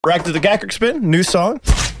Back to the Gacharic spin, new song.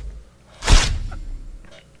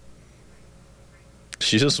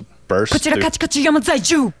 She just burst. こちらカチカチ山在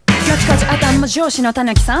住。ガチカチ頭上司のた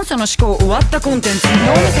ぬきさん、その思考終わったコンテンツ。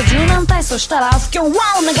脳みそ柔軟体操したら不況ワオ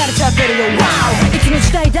流れちゃってるよ。ワオいつの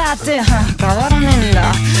時代だって変わらねえんだ。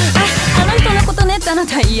あの人のことねってあな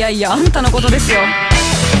た、いやいやあんたのことですよ。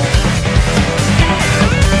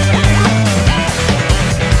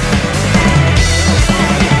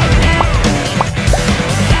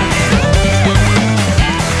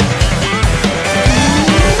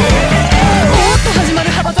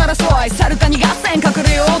サルカに合戦隠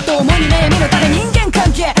れようと思いね見るため人間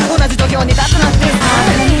関係同じ土俵に立つなんて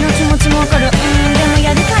君の気持ちもわかるでも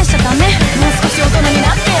やり返しちゃダメもう少し大人にな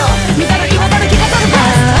ってよ見たる言わざる気がするバ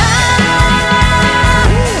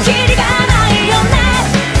スキリがないよね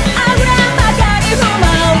あふれんばかり不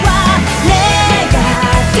満はネガ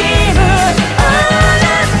ティブオー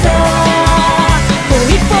ラットポ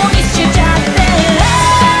イポイしちゃって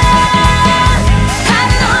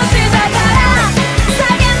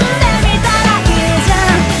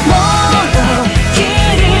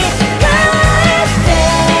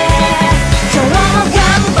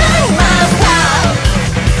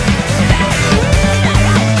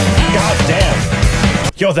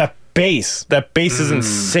Yo, that bass is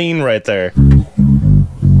insane right there.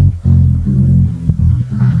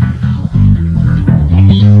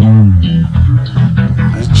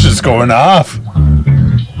 It's just going off.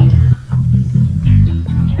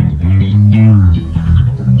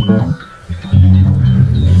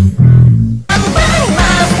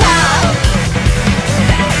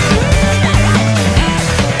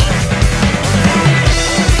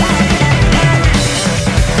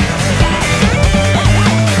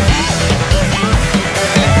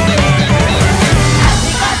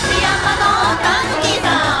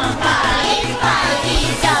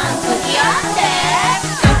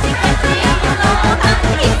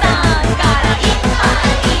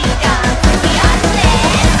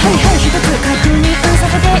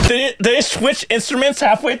 Did they switch instruments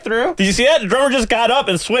halfway through? Did you see that? The drummer just got up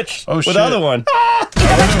and switched with the other one. そ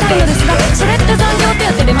れって残業って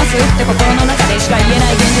やって出ますって心の中でしか言え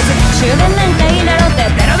ない現実終電なんかいいだろって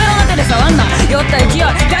ベロベロの手で触んな酔った勢い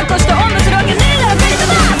逆行しておんぶするわけねえだろクリト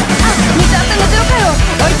だ水あった寝てろかよ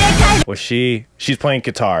置いて帰る Was she's playing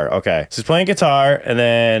guitar. Okay. She's playing guitar and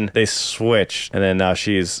then they switched and then now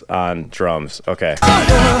she's on drums. Okay.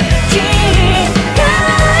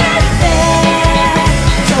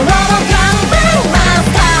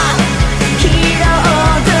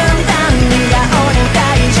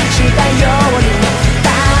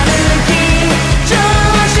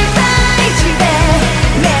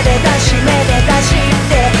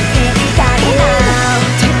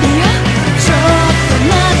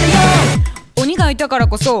鬼がいたから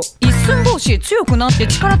こそ一寸法師強くなって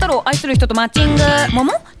力太郎を愛する人とマッチング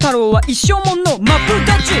桃太郎は一生もんのマップ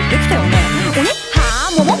勝ちできたよね鬼は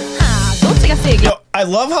あ桃はあどっちが正義 I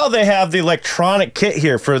love how they have the electronic kit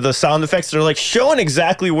here for the sound effects. They're like showing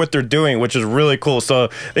exactly what they're doing, which is really cool. So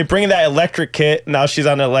they bring in that electric kit. Now she's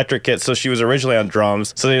on the electric kit. So she was originally on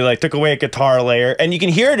drums. So they like took away a guitar layer and you can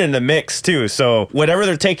hear it in the mix too. So whatever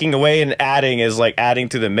they're taking away and adding is like adding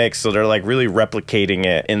to the mix. So they're like really replicating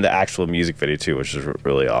it in the actual music video too, which is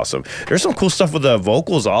really awesome. There's some cool stuff with the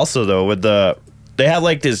vocals also though, with the they have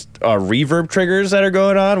like this reverb triggers that are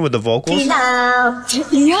going on with the vocals.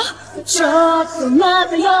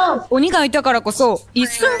 鬼がいたからこそ一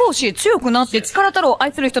寸法師強くなって力太郎を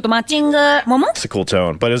愛する人とマッチング桃 It's a cool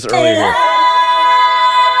tone, but it's early here.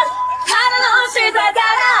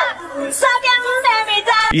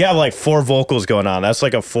 You have like 4 vocals going on. That's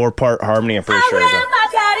like a 4-part harmony, I'm pretty sure. Oh, yeah.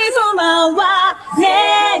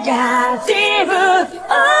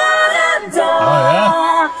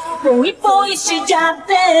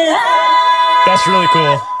 That's really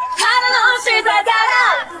cool.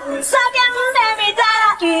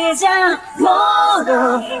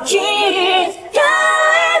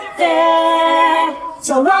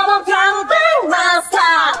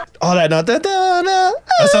 Oh, that no,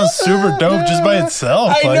 That sounds super dope just by itself.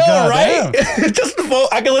 I like, know, God right? Damn. Just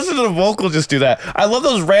I can listen to the vocal just do that. I love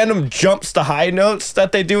those random jumps to high notes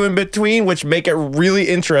that they do in between, which make it really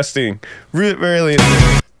interesting. Really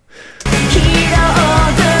interesting.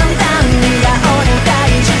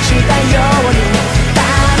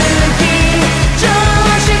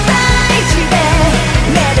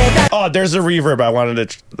 Oh, there's a reverb I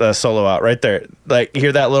wanted to solo out right there. Like, you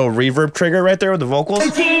hear that little reverb trigger right there with the vocals?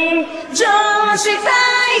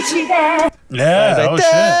 Yeah, like, oh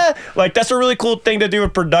shit. Like, that's a really cool thing to do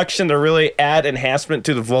with production, to really add enhancement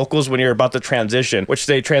to the vocals when you're about to transition, which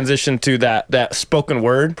they transition to that spoken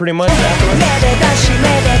word pretty much afterwards.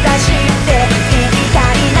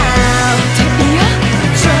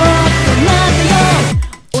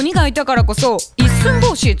鬼がいたからこそ一寸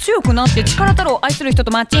法師強くなって力太郎愛する人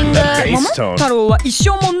とマッチング。桃太郎は一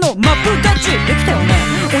生もんのマップタッチできたよね。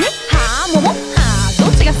鬼はあ桃はあど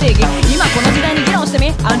っちが正義。今この時代に議論して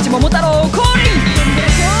み。アンチ桃太郎降臨。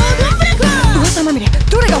噂まみれ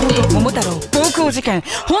どれが本当。桃太郎暴行事件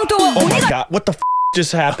本当は鬼が。 Oh my god, what the f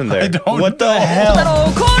just happened there? I don't What the know. hell? 桃太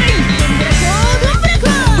郎降臨。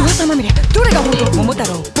噂まみれどれが本当。桃太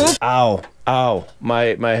郎暴。 Ow, ow,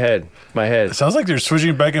 my head, my head. It sounds like they're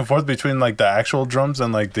switching back and forth between like the actual drums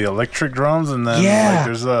and like the electric drums, and then like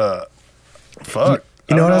there's a fuck.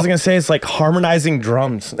 You know what I was gonna say? It's like harmonizing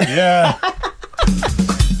drums. Yeah.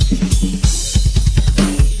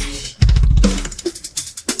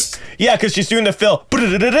 Yeah, because she's doing the fill,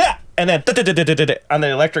 and then on the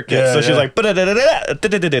electric kit. Yeah, So she's yeah. like.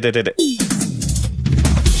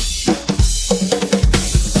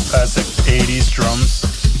 Classic 80s drums.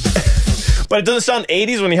 But it doesn't sound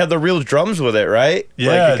 80s when you have the real drums with it, right?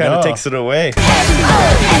 Yeah, like it kind of no. takes it away.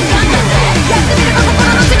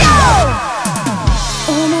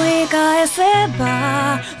 思い返せ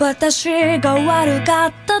ば私が悪か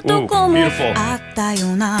ったとこも beautiful. あったよ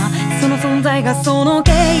な。その存在がその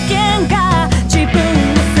経験が自分を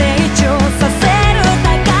成長させる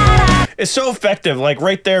だから。 It's so effective, like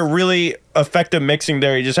right there, really effective mixing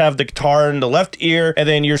there. You just have the guitar in the left ear, and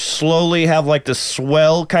then you slowly have like the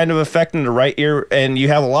swell kind of effect in the right ear, and you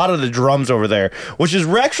have a lot of the drums over there, which is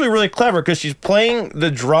actually really clever because she's playing the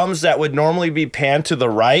drums that would normally be panned to the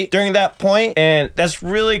right during that point, and that's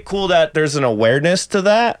really cool that there's an awareness to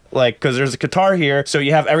that, like, because there's a guitar here, so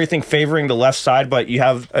you have everything favoring the left side, but you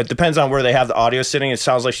have, it depends on where they have the audio sitting. It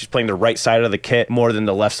sounds like she's playing the right side of the kit more than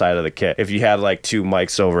the left side of the kit if you had like two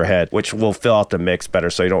mics overhead, which will fill out the mix better,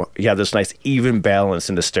 so you have this nice even balance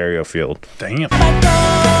in the stereo field. Damn. カ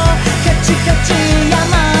チカチ山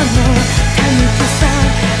のたぬきさん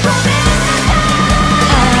ごめんなさ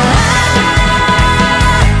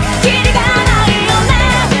い。キリがないよね。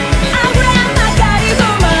溢れまかり不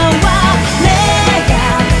満はネガ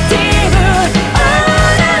ティブ。あ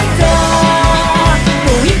なた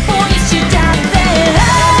ポイポイしちゃって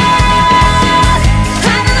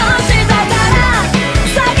鼻の下から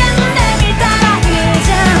叫んでみたらいい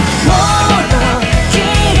じゃん。もっと切り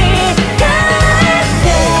替えて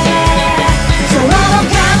その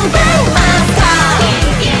看板マスター。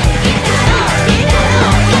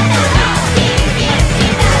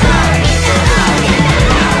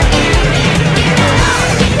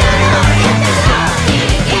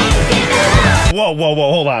 Whoa,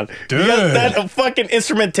 hold on. Dude. You got that fucking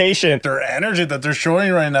instrumentation. Their energy that they're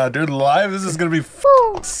showing right now, dude, live, this is gonna be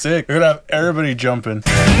sick. We're gonna have everybody jumping.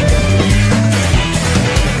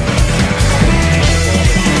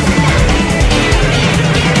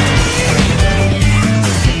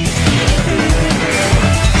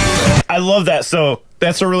 I love that. So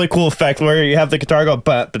that's a really cool effect where you have the guitar go and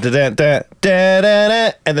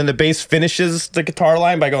then the bass finishes the guitar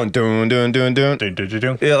line by going dun dun dun dun.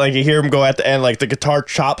 Yeah, like you hear him go at the end, like the guitar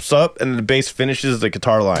chops up and the bass finishes the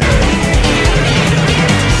guitar line.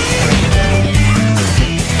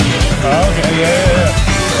 Oh, okay, yeah.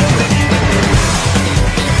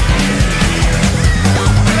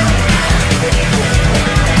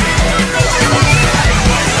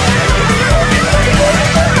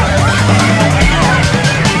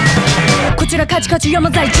 こちらカチカチ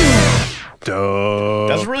山在住。 Dope.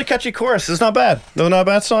 That's a really catchy chorus. It's not bad. No, not a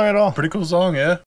bad song at all. Pretty cool song, yeah.